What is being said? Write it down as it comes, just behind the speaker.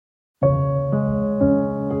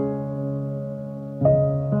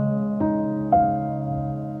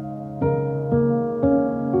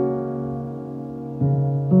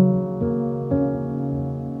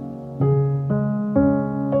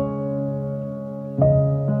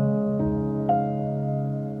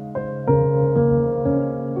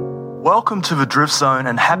Welcome to the Drift Zone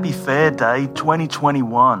and happy Fair Day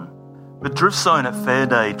 2021. The Drift Zone at Fair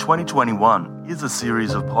Day 2021 is a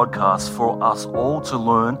series of podcasts for us all to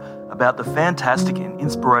learn about the fantastic and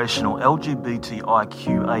inspirational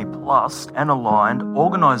LGBTIQA+ and aligned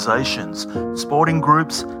organisations, sporting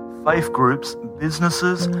groups, faith groups,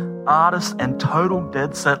 businesses, artists and total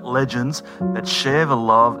dead set legends that share the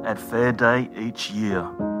love at Fair Day each year.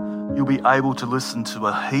 You'll be able to listen to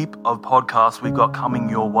a heap of podcasts we've got coming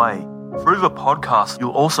your way. Through the podcast,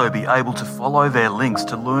 you'll also be able to follow their links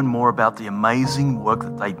to learn more about the amazing work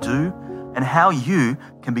that they do and how you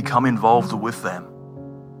can become involved with them.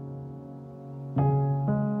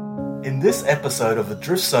 In this episode of the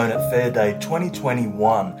Drift Zone at Fair Day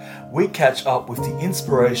 2021, we catch up with the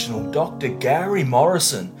inspirational Dr. Gary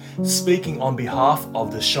Morrison, speaking on behalf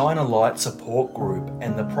of the Shine a Light Support Group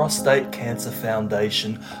and the Prostate Cancer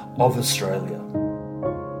Foundation of Australia.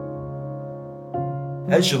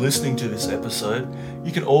 As you're listening to this episode,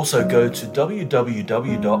 you can also go to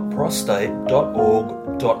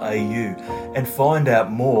www.prostate.org.au and find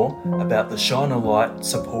out more about the Shine a Light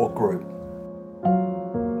Support Group.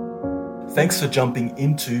 Thanks for jumping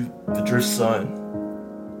into the Drift Zone.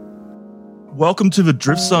 Welcome to the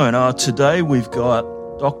Drift Zone. Today we've got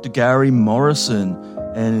Dr. Gary Morrison,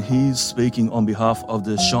 and he's speaking on behalf of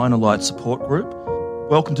the Shine a Light Support Group.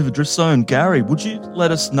 Welcome to the Drift Zone. Gary, would you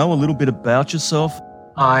let us know a little bit about yourself?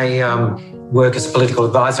 I work as a political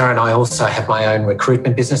advisor, and I also have my own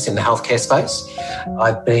recruitment business in the healthcare space.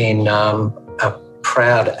 I've been a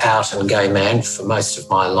proud out and gay man for most of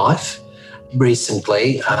my life.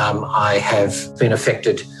 Recently, I have been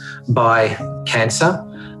affected by cancer,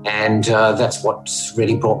 and that's what's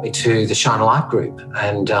really brought me to the Shine a Light Group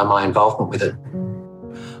and my involvement with it.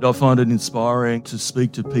 I find it inspiring to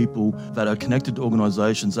speak to people that are connected to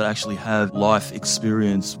organisations that actually have life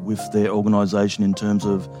experience with their organisation in terms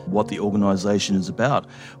of what the organisation is about.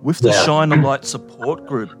 With the Shine a Light Support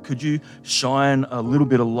Group, could you shine a little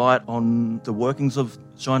bit of light on the workings of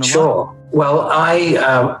Shine a Light? Sure. Well,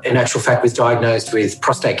 I, in actual fact, was diagnosed with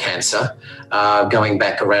prostate cancer going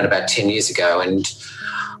back around about 10 years ago. And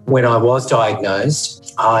when I was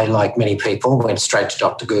diagnosed, I, like many people, went straight to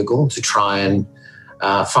Dr. Google to try and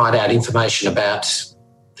find out information about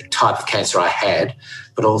the type of cancer I had,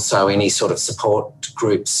 but also any sort of support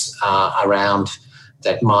groups around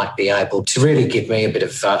that might be able to really give me a bit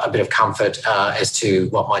of comfort as to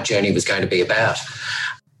what my journey was going to be about.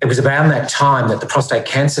 It was around that time that the Prostate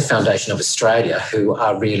Cancer Foundation of Australia, who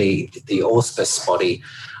are really the auspice body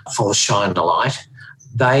for Shine a Light,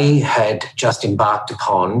 they had just embarked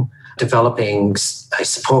upon developing a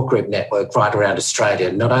support group network right around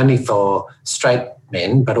Australia, not only for straight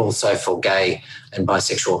men, but also for gay and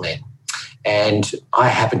bisexual men. And I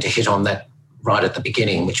happened to hit on that right at the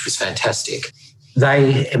beginning, which was fantastic.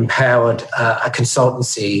 They empowered a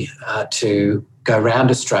consultancy to go around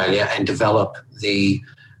Australia and develop the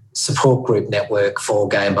support group network for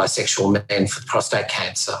gay and bisexual men for prostate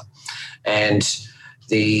cancer. And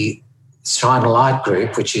the Shine a Light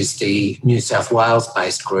Group, which is the New South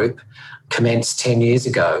Wales-based group, commenced 10 years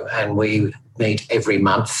ago, and we meet every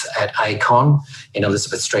month at ACON in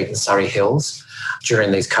Elizabeth Street in Surrey Hills.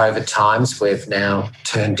 During these COVID times, we've now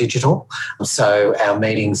turned digital. So our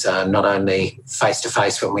meetings are not only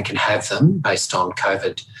face-to-face when we can have them based on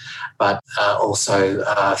COVID, but also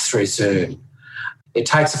through Zoom. It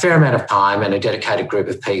takes a fair amount of time and a dedicated group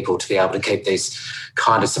of people to be able to keep these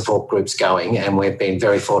kind of support groups going, and we've been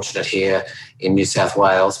very fortunate here in New South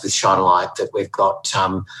Wales with Shine a Light that we've got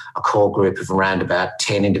a core group of around about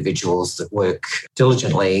 10 individuals that work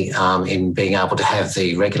diligently in being able to have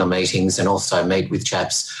the regular meetings and also meet with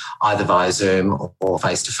chaps either via Zoom or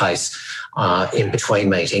face-to-face in between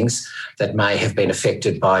meetings that may have been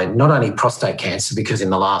affected by not only prostate cancer, because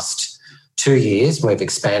in the last 2 years, we've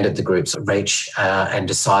expanded the group's reach and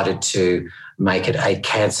decided to make it a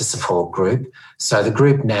cancer support group. So the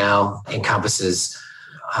group now encompasses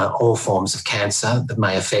all forms of cancer that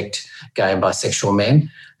may affect gay and bisexual men,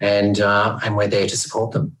 and we're there to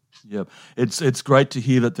support them. Yeah, it's great to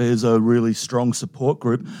hear that there's a really strong support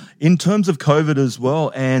group. In terms of COVID as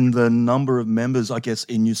well and the number of members, I guess,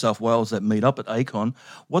 in New South Wales that meet up at ACON,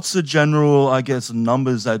 what's the general, I guess,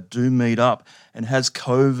 numbers that do meet up? And has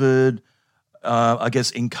COVID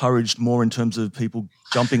encouraged more in terms of people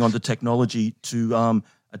jumping onto technology to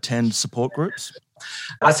attend support groups?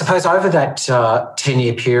 I suppose over that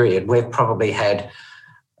 10-year period, we've probably had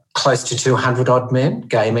close to 200-odd men,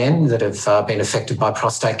 gay men, that have been affected by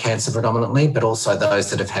prostate cancer predominantly, but also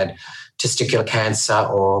those that have had testicular cancer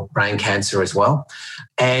or brain cancer as well.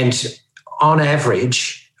 And on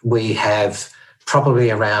average, we have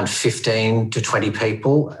probably around 15 to 20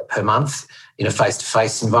 people per month in a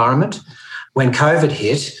face-to-face environment. When COVID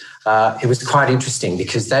hit, it was quite interesting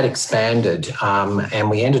because that expanded and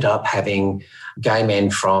we ended up having gay men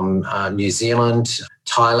from New Zealand,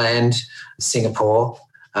 Thailand, Singapore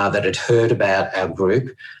that had heard about our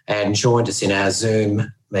group and joined us in our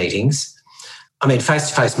Zoom meetings. I mean,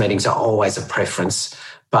 face-to-face meetings are always a preference,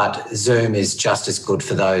 but Zoom is just as good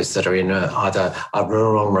for those that are in either a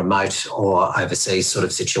rural, remote or overseas sort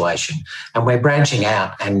of situation. And we're branching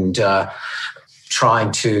out and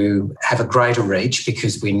trying to have a greater reach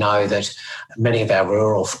because we know that many of our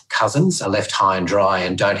rural cousins are left high and dry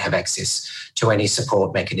and don't have access to any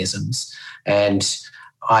support mechanisms. And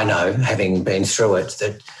I know, having been through it,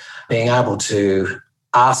 that being able to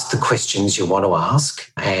ask the questions you want to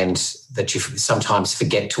ask and that you sometimes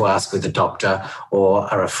forget to ask with a doctor or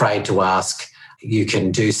are afraid to ask, you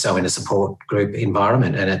can do so in a support group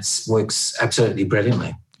environment, and it works absolutely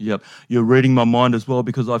brilliantly. Yep. You're reading my mind as well,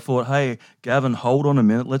 because I thought, hey, Gavin, hold on a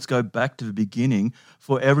minute. Let's go back to the beginning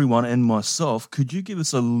for everyone and myself. Could you give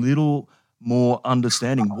us a little more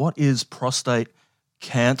understanding? What is prostate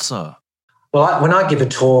cancer? Well, when I give a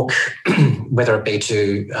talk, whether it be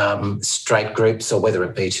to straight groups or whether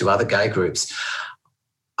it be to other gay groups,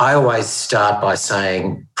 I always start by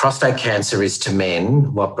saying prostate cancer is to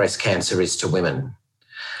men what breast cancer is to women.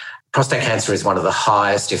 Prostate cancer is one of the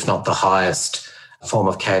highest, if not the highest, form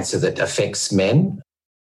of cancer that affects men,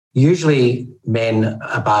 usually men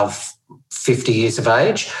above 50 years of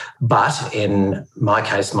age, but in my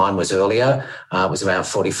case, mine was earlier, it was around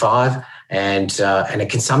 45, and it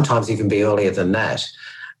can sometimes even be earlier than that.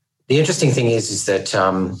 The interesting thing is that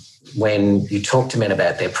when you talk to men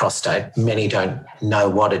about their prostate, many don't know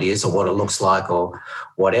what it is or what it looks like or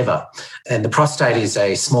whatever. And the prostate is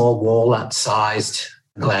a small walnut-sized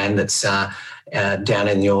gland that's down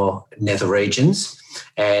in your nether regions.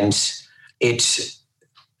 And it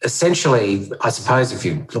essentially, I suppose if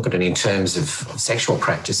you look at it in terms of sexual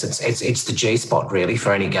practice, it's the G-spot really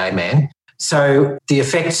for any gay man. So the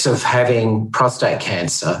effects of having prostate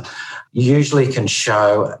cancer usually can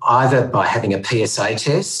show either by having a PSA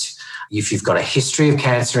test. If you've got a history of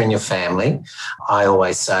cancer in your family, I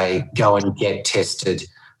always say go and get tested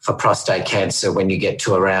for prostate cancer when you get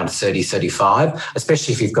to around 30, 35,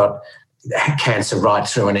 especially if you've got cancer right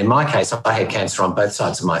through. And in my case, I had cancer on both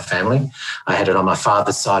sides of my family. I had it on my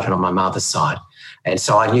father's side and on my mother's side. And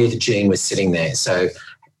so I knew the gene was sitting there. So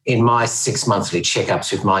in my 6 monthly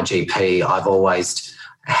checkups with my GP, I've always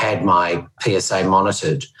had my PSA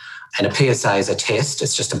monitored. And a PSA is a test,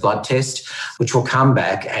 it's just a blood test, which will come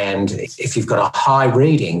back, and if you've got a high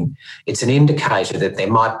reading, it's an indicator that there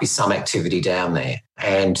might be some activity down there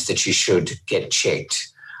and that you should get checked.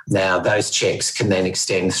 Now, those checks can then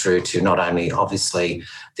extend through to not only obviously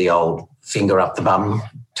the old finger up the bum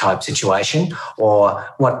type situation, or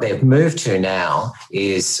what they've moved to now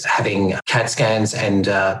is having CAT scans and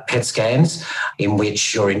PET scans in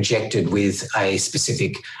which you're injected with a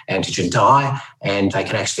specific antigen dye and they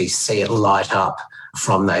can actually see it light up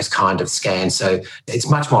from those kind of scans. So it's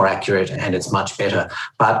much more accurate and it's much better.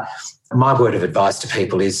 But my word of advice to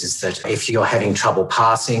people is that if you're having trouble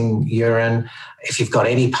passing urine, if you've got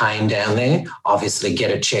any pain down there, obviously get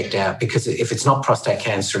it checked out, because if it's not prostate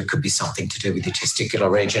cancer, it could be something to do with your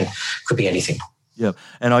testicular region, could be anything. Yeah,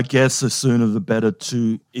 and I guess the sooner the better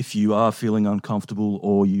to, if you are feeling uncomfortable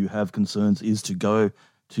or you have concerns, is to go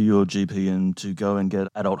to your GP and to go and get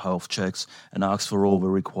adult health checks and ask for all the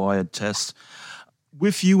required tests.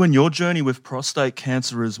 With you and your journey with prostate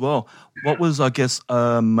cancer as well, what was, I guess,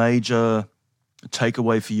 a major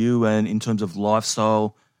takeaway for you, and in terms of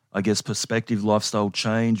lifestyle, I guess, perspective, lifestyle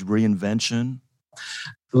change, reinvention?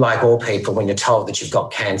 Like all people, when you're told that you've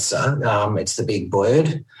got cancer, it's the big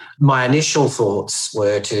word. My initial thoughts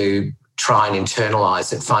were to try and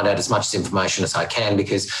internalise it, find out as much information as I can,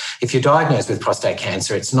 because if you're diagnosed with prostate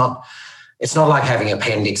cancer, it's not like having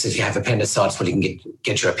appendix. If you have appendicitis, well, you can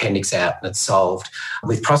get your appendix out and it's solved.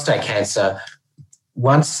 With prostate cancer,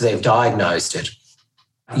 once they've diagnosed it,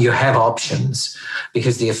 you have options,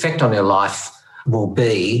 because the effect on your life will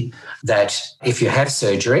be that if you have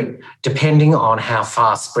surgery, depending on how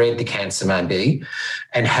far spread the cancer may be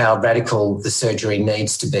and how radical the surgery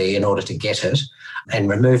needs to be in order to get it and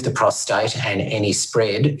remove the prostate, and any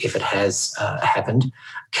spread, if it has happened,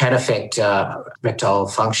 can affect erectile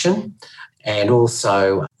function. And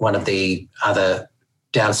also one of the other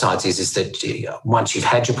downsides is that once you've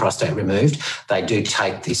had your prostate removed, they do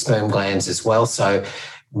take the sperm glands as well. So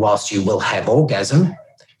whilst you will have orgasm,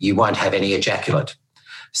 you won't have any ejaculate.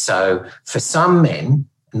 So for some men,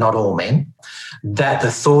 not all men, that the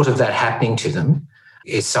thought of that happening to them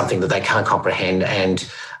is something that they can't comprehend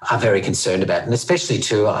and are very concerned about. And especially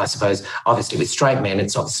too, I suppose, obviously with straight men,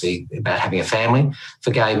 it's obviously about having a family.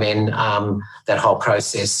 For gay men, that whole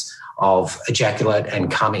process of ejaculate and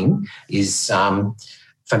coming is,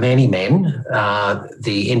 for many men,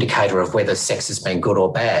 the indicator of whether sex has been good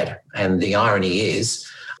or bad. And the irony is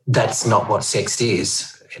that's not what sex is.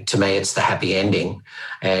 To me, it's the happy ending.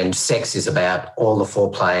 And sex is about all the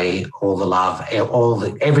foreplay, all the love,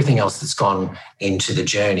 everything else that's gone into the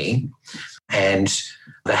journey. And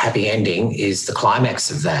the happy ending is the climax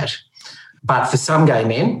of that. But for some gay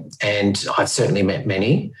men, and I've certainly met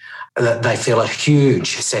many, they feel a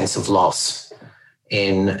huge sense of loss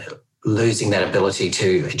in losing that ability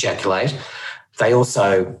to ejaculate. They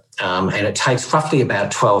also, and it takes roughly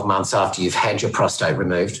about 12 months after you've had your prostate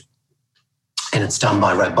removed, and it's done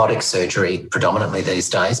by robotic surgery predominantly these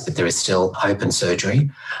days, but there is still open surgery.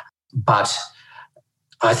 But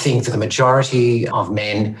I think for the majority of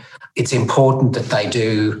men, it's important that they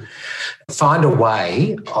do find a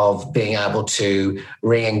way of being able to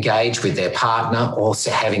re-engage with their partner,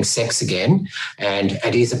 also having sex again, and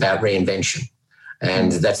it is about reinvention.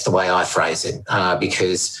 And that's the way I phrase it,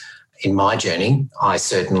 because in my journey, I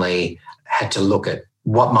certainly had to look at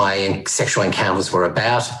what my sexual encounters were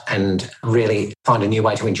about and really find a new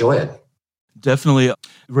way to enjoy it. Definitely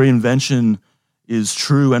reinvention is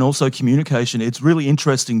true, and also communication. It's really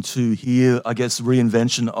interesting to hear, I guess,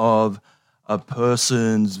 reinvention of a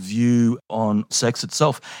person's view on sex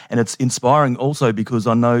itself. And it's inspiring also because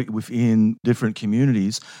I know within different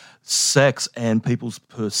communities, sex and people's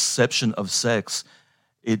perception of sex,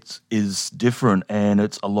 it is different, and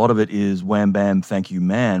it's a lot of it is wham bam thank you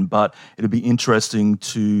man. But it'd be interesting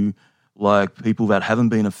to, like, people that haven't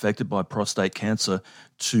been affected by prostate cancer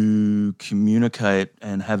to communicate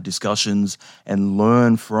and have discussions and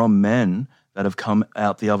learn from men that have come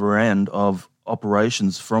out the other end of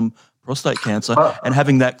operations from prostate cancer and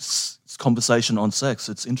having that conversation on sex.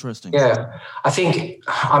 It's interesting. Yeah,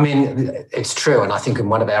 I mean, it's true. And I think in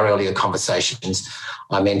one of our earlier conversations,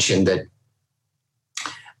 I mentioned that,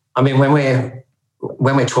 I mean, when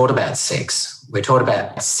we're taught about sex, we're taught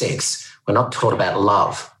about sex. We're not taught about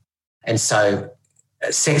love. And so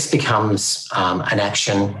sex becomes an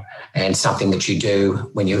action and something that you do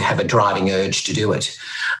when you have a driving urge to do it.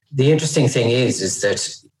 The interesting thing is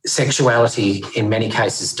that sexuality in many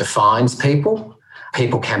cases defines people.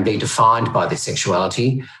 People can be defined by their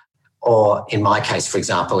sexuality, or in my case, for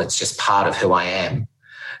example, it's just part of who I am.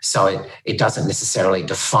 So it doesn't necessarily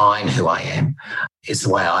define who I am, is the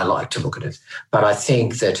way I like to look at it. But I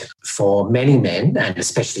think that for many men, and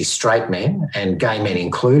especially straight men and gay men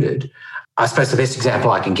included, I suppose the best example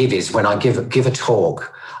I can give is when I give a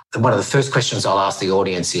talk, one of the first questions I'll ask the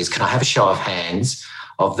audience is, can I have a show of hands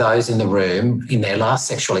of those in the room in their last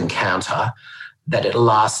sexual encounter that it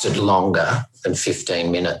lasted longer than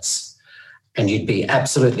 15 minutes? And you'd be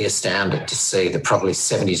absolutely astounded to see that probably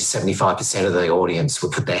 70 to 75% of the audience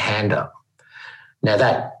would put their hand up. Now,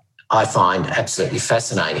 that I find absolutely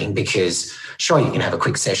fascinating because, sure, you can have a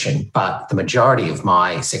quick session, but the majority of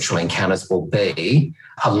my sexual encounters will be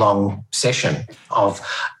a long session of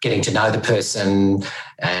getting to know the person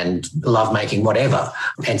and lovemaking, whatever.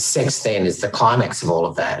 And sex then is the climax of all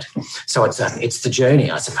of that. So it's the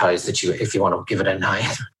journey, I suppose, that if you want to give it a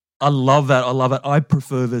name. I love that. I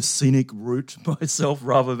prefer the scenic route myself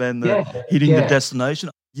rather than hitting the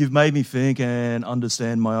destination. You've made me think and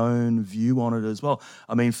understand my own view on it as well.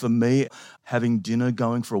 I mean, for me, having dinner,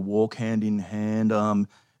 going for a walk hand in hand,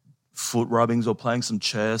 foot rubbings or playing some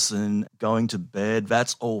chess and going to bed,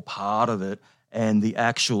 that's all part of it. And the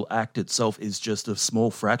actual act itself is just a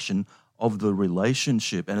small fraction of the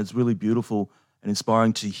relationship. And it's really beautiful and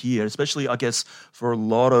inspiring to hear, especially, I guess, for a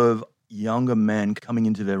lot of younger men coming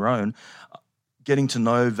into their own, getting to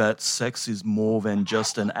know that sex is more than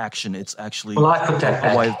just an action. It's actually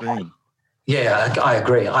a way of being. Yeah, I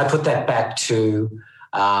agree. I put that back to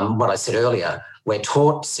what I said earlier. We're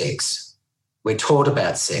taught sex. We're taught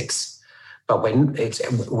about sex, but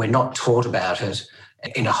we're not taught about it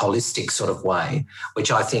in a holistic sort of way,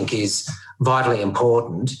 which I think is vitally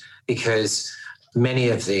important because many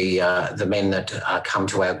of the men that come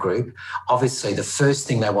to our group, obviously the first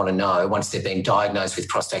thing they want to know once they've been diagnosed with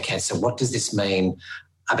prostate cancer, what does this mean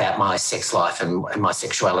about my sex life and my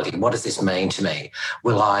sexuality? What does this mean to me?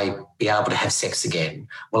 Will I be able to have sex again?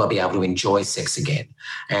 Will I be able to enjoy sex again?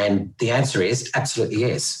 And the answer is absolutely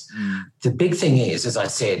yes. The big thing is, as I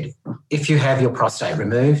said, if you have your prostate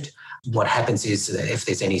removed, what happens is that if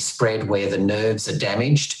there's any spread where the nerves are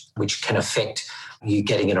damaged, which can affect you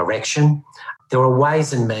getting an erection, There are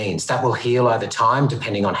ways and means that will heal over time,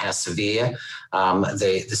 depending on how severe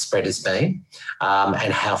the spread has been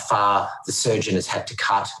and how far the surgeon has had to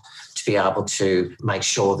cut to be able to make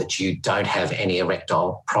sure that you don't have any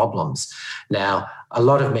erectile problems. Now, a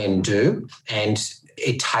lot of men do, and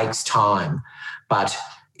it takes time, but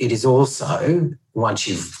it is also, once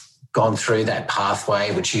you've gone through that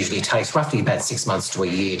pathway, which usually takes roughly about 6 months to a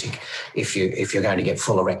year if you're going to get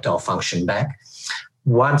full erectile function back.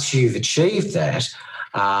 Once you've achieved that,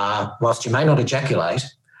 whilst you may not ejaculate,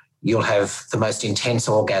 you'll have the most intense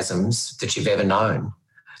orgasms that you've ever known.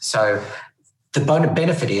 So the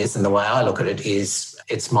benefit is, and the way I look at it is,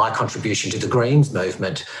 it's my contribution to the Greens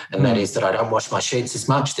movement, and that is that I don't wash my sheets as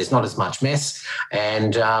much. There's not as much mess,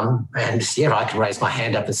 and I can raise my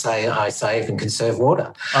hand up and say I save and conserve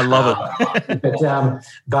water. I love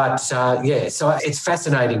it. So it's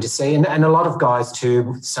fascinating to see, and a lot of guys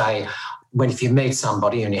too say, if you meet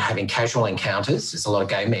somebody and you're having casual encounters, as a lot of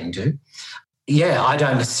gay men do, I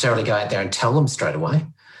don't necessarily go out there and tell them straight away.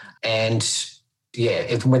 And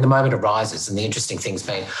when the moment arises, and the interesting thing's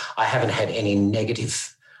been, I haven't had any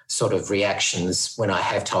negative sort of reactions when I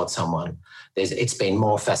have told someone. It's been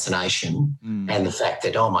more fascination and the fact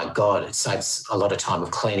that, oh my God, it saves a lot of time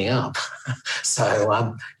of cleaning up.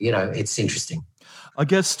 So, it's interesting. I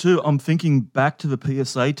guess too, I'm thinking back to the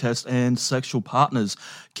PSA test and sexual partners.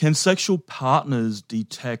 Can sexual partners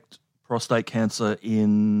detect prostate cancer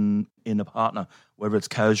in a partner, whether it's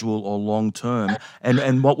casual or long-term?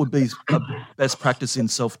 And what would be a best practice in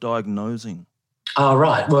self-diagnosing? Oh,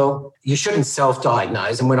 right. Well, you shouldn't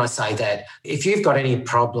self-diagnose. And when I say that, if you've got any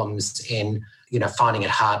problems in, finding it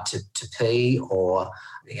hard to pee or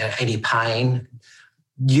any pain,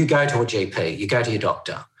 you go to a GP, you go to your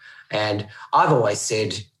doctor. And I've always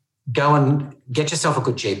said, go and get yourself a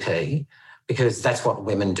good GP, because that's what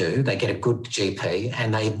women do. They get a good GP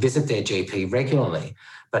and they visit their GP regularly.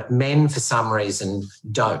 But men, for some reason,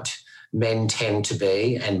 don't. Men tend to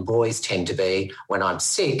be, and boys tend to be, when I'm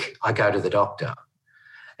sick, I go to the doctor.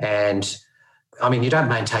 And, you don't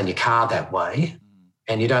maintain your car that way,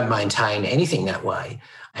 and you don't maintain anything that way.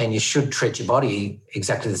 And you should treat your body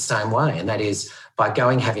exactly the same way, and that is by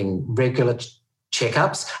having regular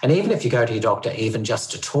checkups. And even if you go to your doctor even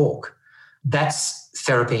just to talk, that's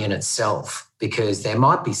therapy in itself, because there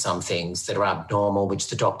might be some things that are abnormal which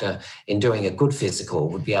the doctor, in doing a good physical,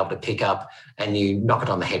 would be able to pick up, and you knock it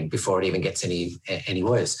on the head before it even gets any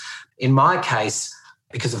worse. In my case,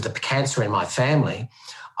 because of the cancer in my family,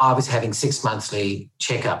 I was having 6 monthly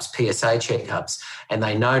checkups, PSA checkups, and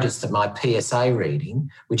they noticed that my PSA reading,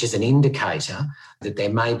 which is an indicator that there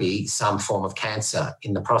may be some form of cancer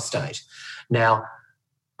in the prostate. Now,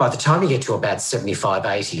 by the time you get to about 75,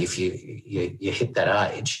 80, if you hit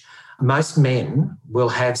that age, most men will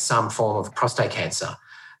have some form of prostate cancer.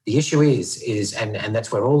 The issue is and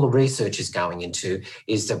that's where all the research is going into,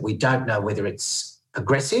 is that we don't know whether it's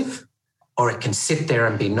aggressive or it can sit there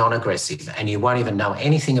and be non-aggressive, and you won't even know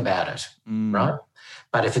anything about it, right?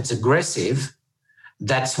 But if it's aggressive,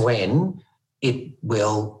 that's when it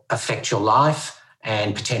will affect your life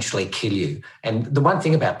and potentially kill you. And the one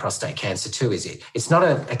thing about prostate cancer too is it's not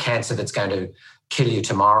a cancer that's going to kill you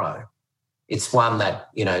tomorrow. It's one that,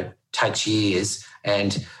 takes years.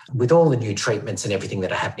 And with all the new treatments and everything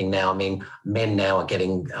that are happening now, men now are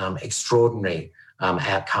getting extraordinary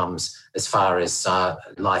outcomes as far as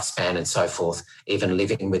lifespan and so forth, even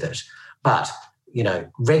living with it. But,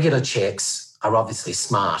 regular checks are obviously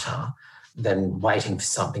smarter than waiting for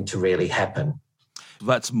something to really happen.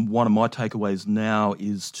 That's one of my takeaways now,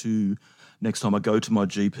 is to, next time I go to my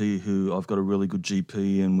GP, who I've got a really good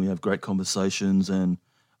GP and we have great conversations and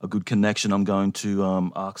a good connection, I'm going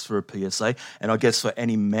to ask for a PSA. And I guess for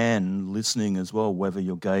any man listening as well, whether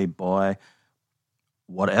you're gay, bi,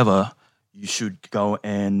 whatever, you should go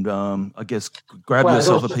and, grab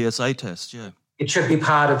yourself a PSA test, yeah. It should be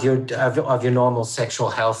part of your normal sexual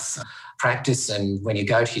health practice, and when you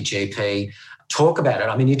go to your GP, talk about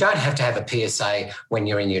it. You don't have to have a PSA when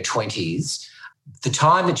you're in your 20s. The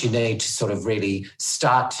time that you need to sort of really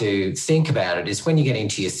start to think about it is when you get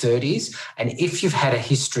into your 30s. And if you've had a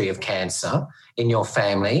history of cancer in your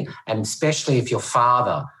family, and especially if your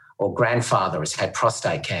father or grandfather has had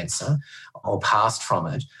prostate cancer or passed from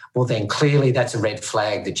it, well, then clearly that's a red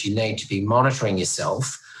flag that you need to be monitoring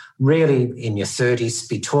yourself. Really, in your 30s,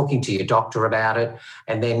 be talking to your doctor about it.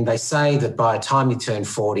 And then they say that by the time you turn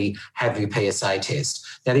 40, have your PSA test.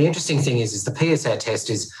 Now, the interesting thing is the PSA test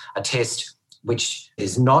is a test which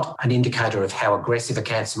is not an indicator of how aggressive a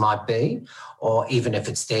cancer might be, or even if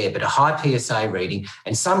it's there, but a high PSA reading.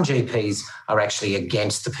 And some GPs are actually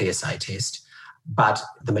against the PSA test, but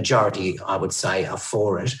the majority, I would say, are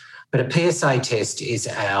for it. But a PSA test is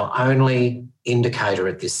our only indicator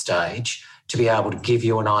at this stage to be able to give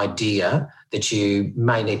you an idea that you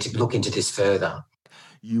may need to look into this further.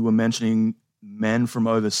 You were mentioning men from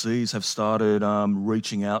overseas have started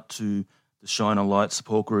reaching out to the Shine a Light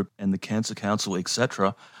support group and the Cancer Council,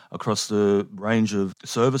 etc., across the range of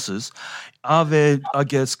services. Are there, I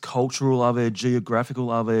guess, cultural, are there geographical,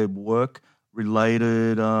 are there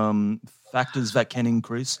work-related factors that can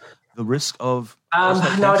increase the risk of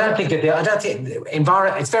no, I don't think that.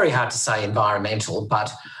 It's very hard to say environmental,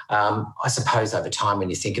 but I suppose over time, when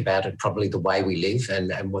you think about it, probably the way we live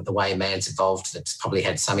and what the way man's evolved, that's probably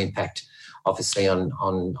had some impact, obviously, on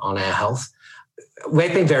our health.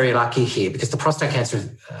 We've been very lucky here because the Prostate Cancer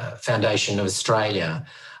Foundation of Australia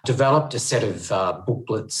developed a set of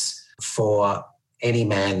booklets for any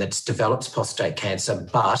man that develops prostate cancer,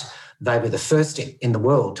 but they were the first in the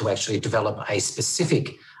world to actually develop a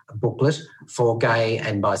specific booklet for gay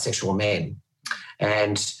and bisexual men.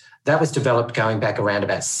 And that was developed going back around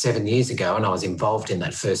about 7 years ago, and I was involved in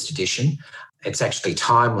that first edition. It's actually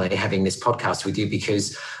timely having this podcast with you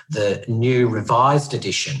because the new revised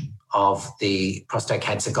edition of the prostate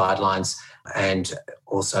cancer guidelines and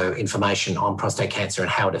also information on prostate cancer and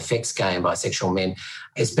how it affects gay and bisexual men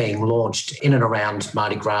is being launched in and around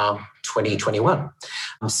Mardi Gras 2021.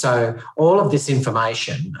 So all of this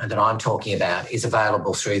information that I'm talking about is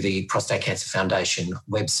available through the Prostate Cancer Foundation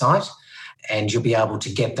website, and you'll be able to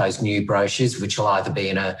get those new brochures, which will either be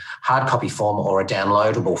in a hard copy form or a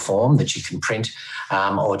downloadable form that you can print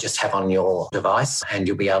or just have on your device, and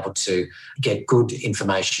you'll be able to get good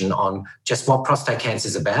information on just what prostate cancer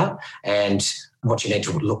is about and what you need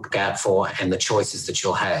to look out for and the choices that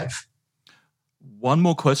you'll have. One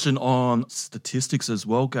more question on statistics as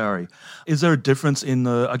well, Gary. Is there a difference in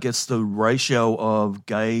the ratio of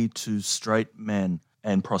gay to straight men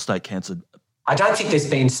and prostate cancer? I don't think there's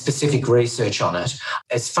been specific research on it.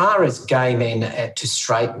 As far as gay men to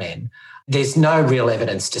straight men, there's no real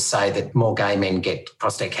evidence to say that more gay men get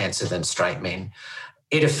prostate cancer than straight men.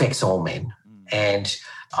 It affects all men. And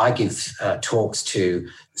I give talks to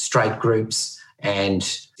straight groups, and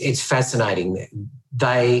it's fascinating.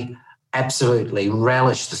 They absolutely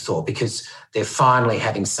relish the thought because they're finally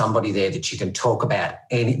having somebody there that you can talk about,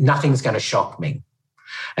 and nothing's going to shock me.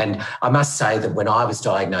 And I must say that when I was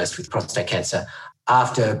diagnosed with prostate cancer,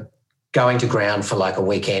 after going to ground for like a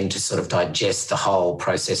weekend to sort of digest the whole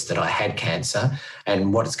process that I had cancer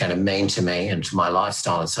and what it's going to mean to me and to my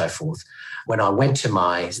lifestyle and so forth, when I went to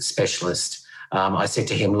my specialist, I said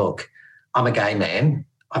to him, look, I'm a gay man.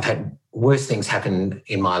 I've had worse things happen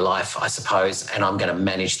in my life, I suppose, and I'm going to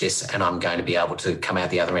manage this and I'm going to be able to come out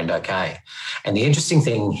the other end okay. And the interesting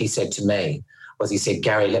thing he said to me was, he said,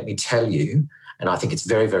 Gary, let me tell you, and I think it's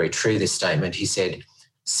very, very true, this statement. He said,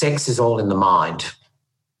 sex is all in the mind.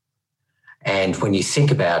 And when you think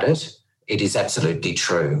about it, it is absolutely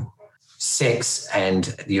true. Sex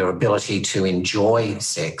and your ability to enjoy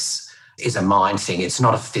sex is a mind thing. It's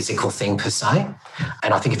not a physical thing per se.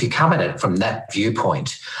 And I think if you come at it from that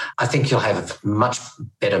viewpoint, I think you'll have much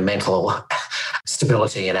better mental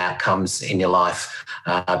stability and outcomes in your life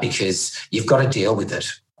because you've got to deal with it.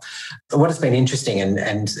 What has been interesting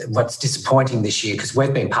and what's disappointing this year, because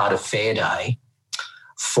we've been part of Fair Day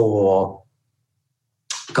for,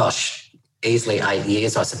 easily 8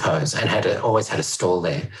 years, I suppose, and always had a stall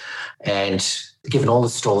there. And given all the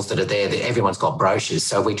stalls that are there, everyone's got brochures.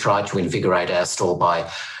 So we tried to invigorate our stall by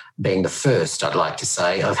being the first, I'd like to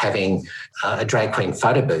say, of having a drag queen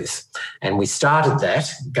photo booth. And we started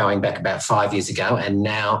that going back about 5 years ago, and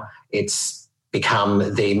now it's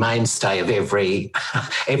become the mainstay of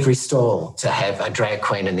every stall to have a drag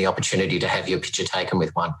queen and the opportunity to have your picture taken with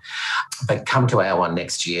one. But come to our one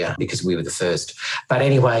next year because we were the first. But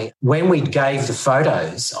anyway, when we gave the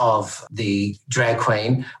photos of the drag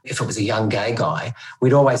queen, if it was a young gay guy,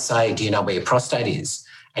 we'd always say, do you know where your prostate is?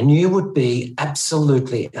 And you would be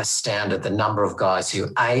absolutely astounded the number of guys who,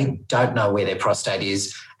 A, don't know where their prostate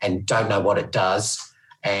is and don't know what it does,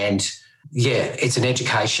 and yeah, it's an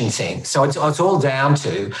education thing. So it's all down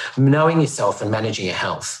to knowing yourself and managing your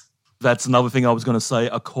health. That's another thing I was going to say.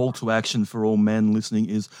 A call to action for all men listening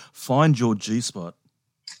is find your G-spot.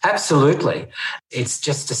 Absolutely. It's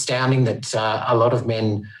just astounding that a lot of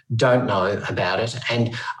men don't know about it.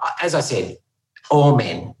 And as I said, all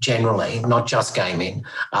men generally, not just gay men,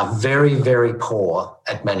 are very, very poor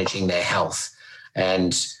at managing their health.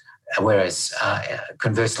 And whereas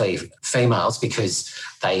conversely, females, because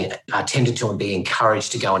they are tended to be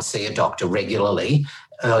encouraged to go and see a doctor regularly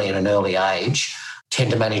early in an early age,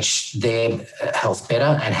 tend to manage their health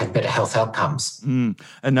better and have better health outcomes. And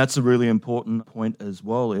that's a really important point as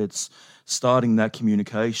well. It's starting that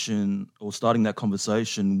communication or starting that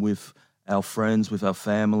conversation with our friends, with our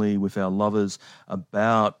family, with our lovers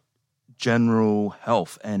about general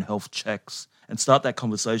health and health checks, and start that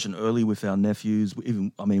conversation early with our nephews,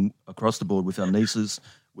 across the board with our nieces,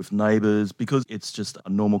 with neighbours, because it's just a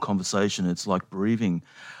normal conversation. It's like breathing.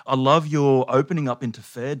 I love your opening up into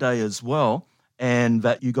Fair Day as well, and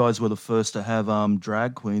that you guys were the first to have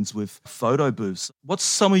drag queens with photo booths. What's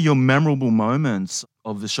some of your memorable moments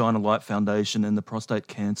of the Shine a Light Foundation and the Prostate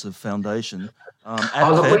Cancer Foundation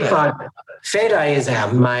Fair Day is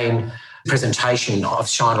our main presentation of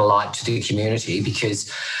Shine a Light to the community,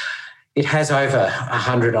 because it has over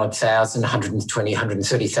 100,000, 120,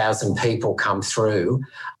 130,000 people come through.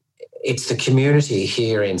 It's the community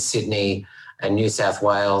here in Sydney and New South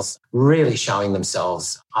Wales really showing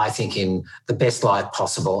themselves, I think, in the best light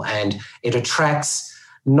possible. And it attracts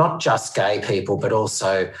not just gay people, but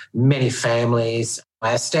also many families.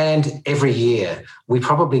 I stand every year. We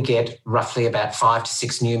probably get roughly about 5 to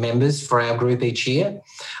 6 new members for our group each year.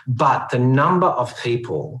 But the number of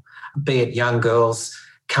people, be it young girls,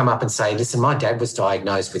 come up and say, listen, my dad was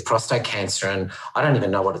diagnosed with prostate cancer and I don't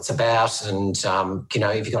even know what it's about, and, have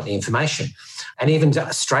you got any information? And even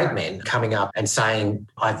straight men coming up and saying,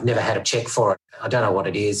 I've never had a check for it, I don't know what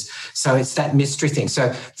it is. So it's that mystery thing.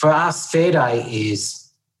 So for us, Fair Day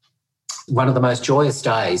is one of the most joyous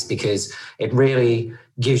days, because it really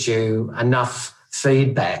gives you enough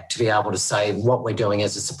feedback to be able to say what we're doing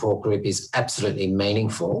as a support group is absolutely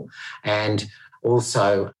meaningful, and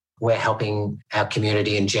also we're helping our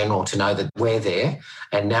community in general to know that we're there,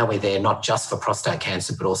 and now we're there not just for prostate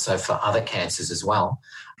cancer but also for other cancers as well.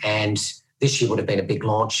 And this year would have been a big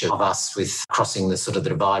launch of us with crossing the sort of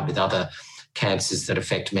the divide with other cancers that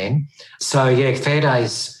affect men. So yeah, Fair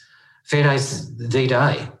Day's the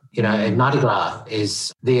day. Mardi Gras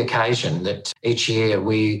is the occasion that each year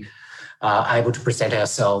we are able to present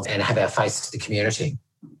ourselves and have our face to the community.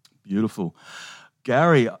 Beautiful.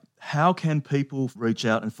 Gary, how can people reach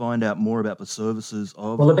out and find out more about the services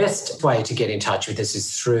of... Well, the best way to get in touch with us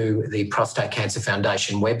is through the Prostate Cancer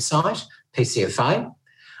Foundation website, PCFA,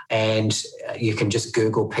 and you can just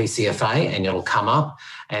Google PCFA and it'll come up,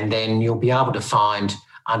 and then you'll be able to find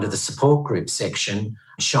under the support group section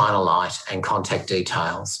Shine a Light and contact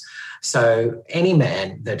details. So any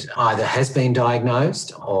man that either has been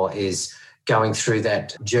diagnosed or is going through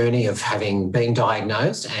that journey of having been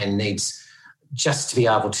diagnosed and needs just to be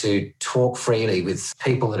able to talk freely with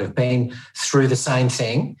people that have been through the same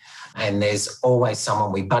thing, and there's always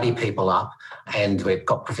someone, we buddy people up, and we've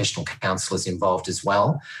got professional counsellors involved as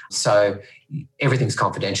well. So everything's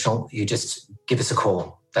confidential. You just give us a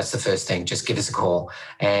call. That's the first thing. Just give us a call.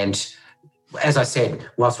 And as I said,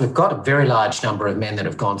 whilst we've got a very large number of men that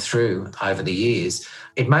have gone through over the years,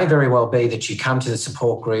 it may very well be that you come to the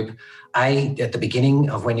support group, at the beginning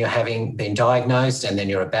of when you're having been diagnosed, and then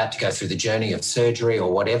you're about to go through the journey of surgery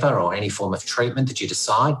or whatever, or any form of treatment that you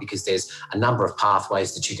decide, because there's a number of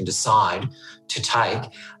pathways that you can decide to take.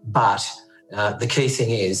 But the key thing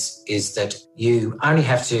is that you only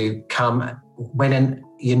have to come when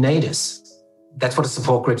you need us. That's what a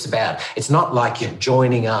support group's about. It's not like you're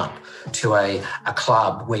joining up to a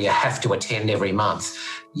club where you have to attend every month.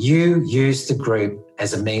 You use the group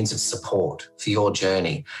as a means of support for your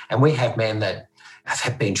journey. And we have men that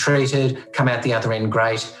have been treated, come out the other end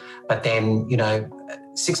great, but then,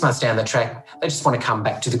 6 months down the track, they just want to come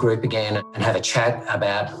back to the group again and have a chat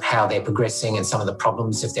about how they're progressing and some of the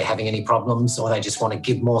problems, if they're having any problems, or they just want to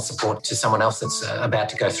give more support to someone else that's about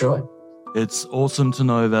to go through it. It's awesome to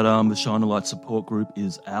know that the Shine a Light support group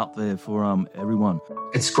is out there for everyone.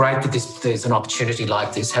 It's great that there's an opportunity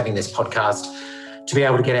like this, having this podcast, to be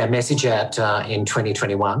able to get our message out in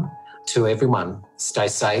 2021 to everyone. Stay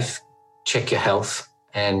safe, check your health,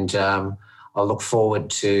 and I look forward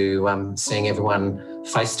to seeing everyone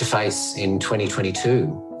face-to-face in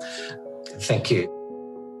 2022. Thank you.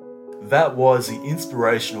 That was the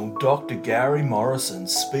inspirational Dr. Gary Morrison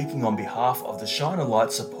speaking on behalf of the Shine a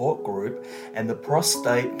Light Support Group and the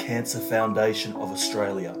Prostate Cancer Foundation of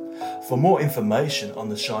Australia. For more information on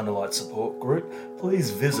the Shine a Light Support Group, please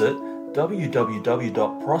visit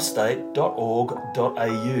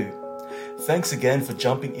www.prostate.org.au. Thanks again for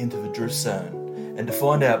jumping into the Drift Zone. And to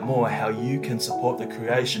find out more how you can support the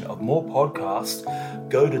creation of more podcasts,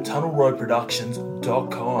 go to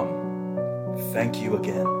tunnelroadproductions.com. Thank you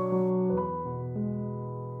again.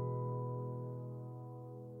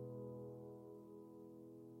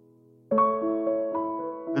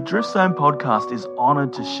 The Drift Zone podcast is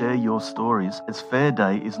honoured to share your stories, as Fair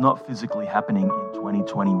Day is not physically happening in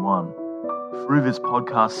 2021. Through this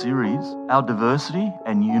podcast series, our diversity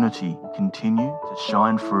and unity continue to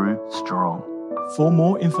shine through strong. For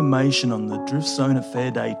more information on the Drift Zone at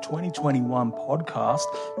Fair Day 2021 podcast,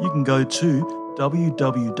 you can go to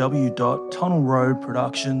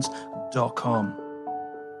www.tunnelroadproductions.com.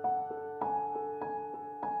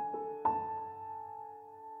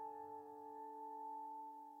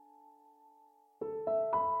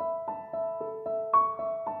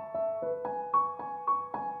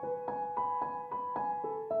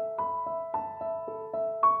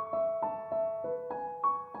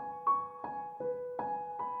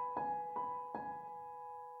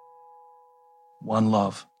 One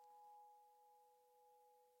love.